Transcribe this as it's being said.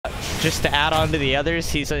just to add on to the others,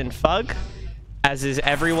 he's in FUG, as is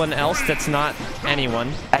everyone else that's not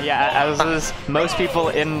anyone. Yeah, as is most people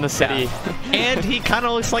in the city. Yeah. And he kind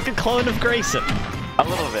of looks like a clone of Grayson. A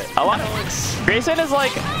little bit. A lot. Grayson is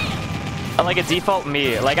like a default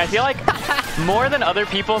me. Like, I feel like more than other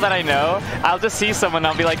people that I know, I'll just see someone and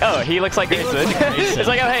I'll be like, oh, he looks like Grayson. It's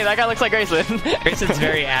like, oh, hey, that guy looks like Grayson. Grayson's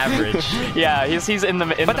very average. Yeah, he's in the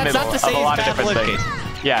middle but that's not to say of a lot of different looking.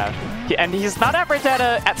 things. Yeah, and he's not average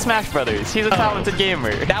at Smash Brothers. He's a talented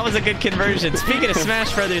gamer. That was a good conversion. Speaking of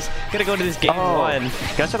Smash Brothers, gonna go to this game one.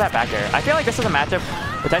 Goes for that back air. I feel like this is a matchup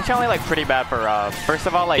potentially like pretty bad for Rob. First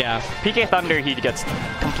of all, like PK Thunder, he gets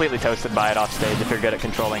completely toasted by it off stage if you're good at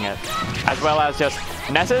controlling it. As well as just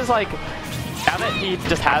Ness is like, now that he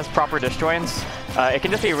just has proper disjoints, it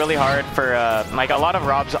can just be really hard for like a lot of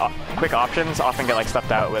Rob's quick options often get like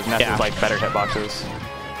stuffed out with Ness's like better hitboxes.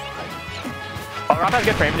 Well, Rob has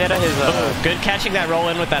good frame data. His good catching that roll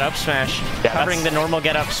in with that up smash, covering the normal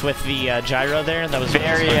get ups with the gyro there. That was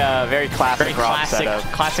very very classic. Very Rob classic, setup.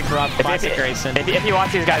 Classic Rob, classic Grayson. If you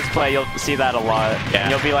watch these guys play, you'll see that a lot. Yeah.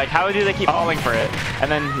 And you'll be like, how do they keep falling for it?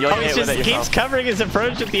 And then you'll get hit with it yourself. He keeps covering his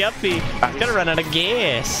approach with the up B. He's gonna run out of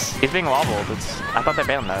gas. He's being wobbled. I thought they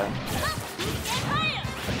banned that.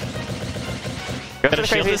 Go to the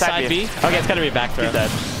crazy side B. Okay, it's gonna be back throw. He's dead.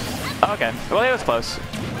 Oh, okay. Well, it was close.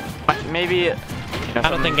 Maybe. I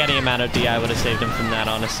don't think any amount of DI would have saved him from that,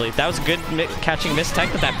 honestly. That was good catching miss tech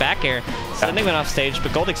with that back air. Sending went off stage,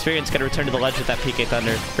 but GoldenExperiance going to return to the ledge with that PK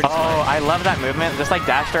Thunder. Pretty smart. I love that movement. Just like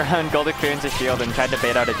dashed around GoldenExperience's shield and tried to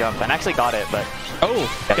bait out a jump and actually got it, but...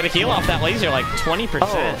 Gonna heal off that laser like 20%.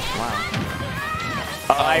 Wow.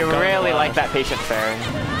 I really like that patient fair.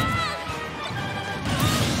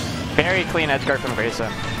 Very clean edge guard from Grayson.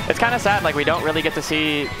 It's kind of sad, like we don't really get to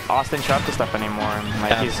see Austin show up to stuff anymore.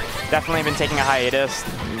 Like he's definitely been taking a hiatus,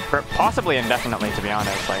 possibly indefinitely, to be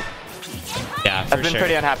honest. Like, I've been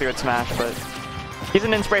pretty unhappy with Smash, but he's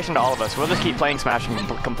an inspiration to all of us. We'll just keep playing Smash and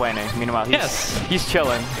complaining. Meanwhile, he's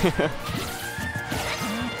chilling.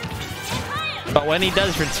 But when he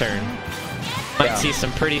does return, might see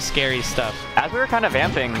some pretty scary stuff. As we were kind of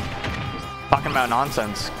vamping, talking about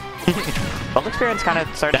nonsense. GoldenExperiance kind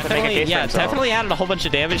of started to make a case for himself. Definitely added a whole bunch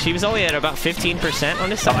of damage. He was only at about 15%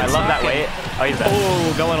 on his second I love that weight. Oh, he's dead.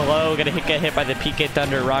 Oh, going low. Gonna get hit by the PK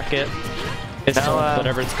Thunder rocket. It's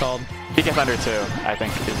whatever it's called. PK Thunder 2, I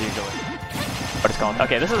think, is usually what it's called.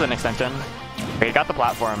 Okay, this is an extension. Okay, he got the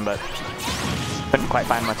platform, but couldn't quite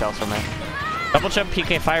find much else from it. Double jump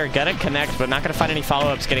PK Fire, gonna connect, but not gonna find any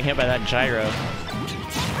follow-ups. Getting hit by that gyro.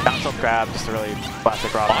 Down tilt grab, just a really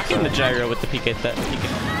classic Rob. Blocking the gyro with the PK.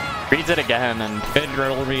 Reads it again and good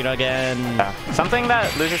roll read again. Yeah. Something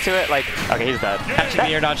that loses to it, like okay, he's dead. Catching the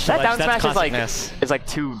air dodge to that ledge, down smash is like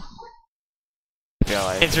too. I feel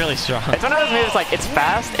like it's really strong. It's one of those moves like it's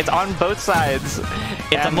fast, it's on both sides.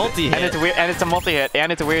 It's a multi-hit, and it's weird, and it's a multi-hit, and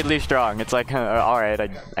it's weirdly strong. It's like all right,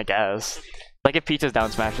 I guess. Like if Peach's down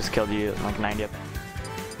smash just killed you in like 90th.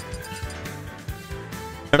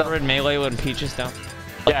 Remember in Melee when Peach is down?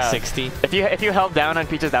 Like 60. If you held down on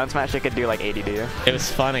Peach's down smash, it could do like 80 to you. It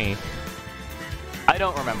was funny. I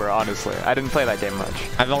don't remember, honestly. I didn't play that game much.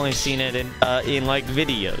 I've only seen it in like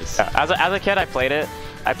videos. Yeah, as a kid, I played it.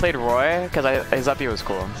 I played Roy because his uppy was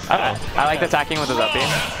cool. I liked attacking with his uppy.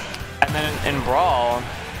 And then in Brawl,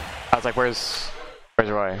 I was like, where's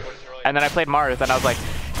Roy? And then I played Marth, and I was like,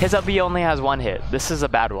 his uppy only has one hit. This is a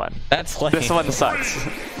bad one. That's lame. This one sucks.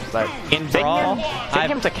 But in Brawl, take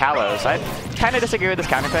him to Kalos. I kind of disagree with this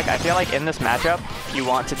counter pick. I feel like in this matchup, you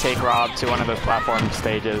want to take Rob to one of those platform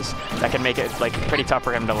stages that can make it like pretty tough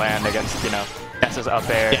for him to land against, you know, Ness's up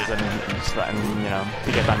airs and you know,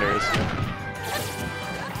 PK Thunders.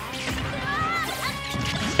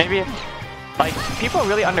 Maybe like people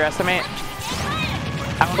really underestimate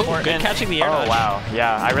how important. Good catching the air dodge. Wow,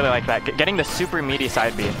 yeah, I really like that. Getting the super meaty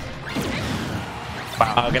side B.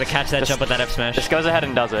 Wow. Oh, gonna catch that jump with that F smash. Just goes ahead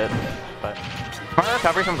and does it. But smart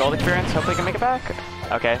recovery from GoldenExperience. Hopefully can make it back.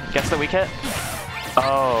 Okay, gets the weak hit.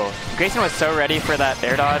 Oh, Grayson was so ready for that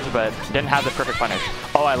air dodge, but didn't have the perfect punish.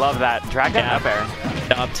 Oh, I love that. Drag down up air.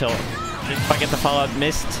 The up tilt. If I get the follow-up,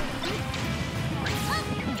 missed.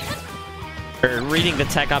 Or reading the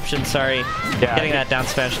tech option, sorry. Yeah. Getting that down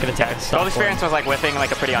smash, gonna take it. GoldenExperience was like whipping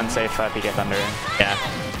like a pretty unsafe PK Thunder. Yeah.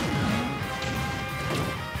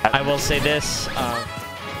 I will say this,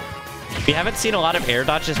 we haven't seen a lot of air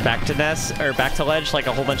dodges back to Ness, or back to ledge like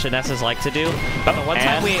a whole bunch of Nesses like to do. But the one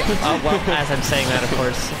time we, well, as I'm saying that, of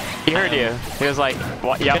course. He heard you. He was like,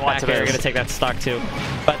 yeah, watch back air, gonna take that stock too.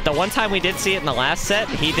 But the one time we did see it in the last set,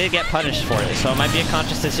 he did get punished for it. So it might be a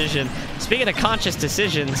conscious decision. Speaking of conscious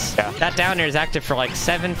decisions, that down air is active for like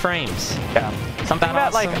 7 frames. Yeah. Something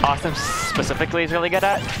that like Austin specifically is really good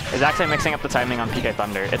at is actually mixing up the timing on PK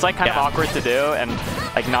Thunder. It's like kind of awkward to do and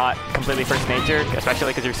like not completely first nature,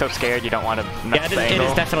 especially because you're so scared you don't want to mess the angle. It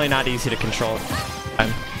is definitely not easy to control.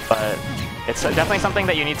 But it's definitely something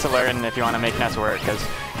that you need to learn if you want to make Ness work, because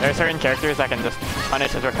there are certain characters that can just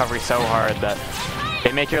punish his recovery so hard that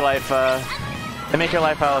they make your life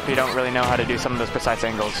hell if you don't really know how to do some of those precise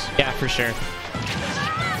angles. Yeah, for sure.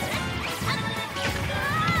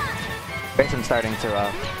 Grayson's starting to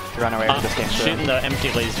run away with this game. Shooting the empty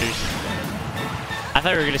lasers. I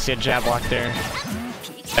thought we were going to see a jab block there.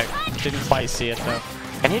 I didn't quite see it though.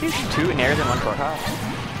 Can he do 2 nairs in 1 core?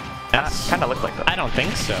 That kind of looked like that. I don't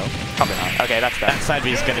think so. Probably not. Okay, that's that. That side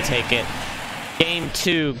B's going to take it. Game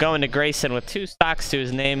 2 going to Grayson with 2 stocks to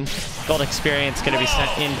his name. GoldenExperiance going to be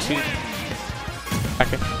sent into...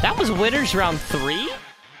 That was winners round 3?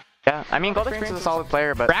 Yeah, I mean, GoldenExperience is a solid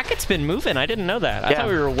player, but... Bracket's been moving. I didn't know that. I thought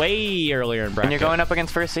we were way earlier in bracket. When you're going up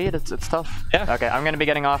against first seed, it's tough. Yeah. Okay, I'm going to be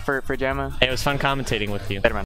getting off for JAMA. It was fun commentating with you. Later, man.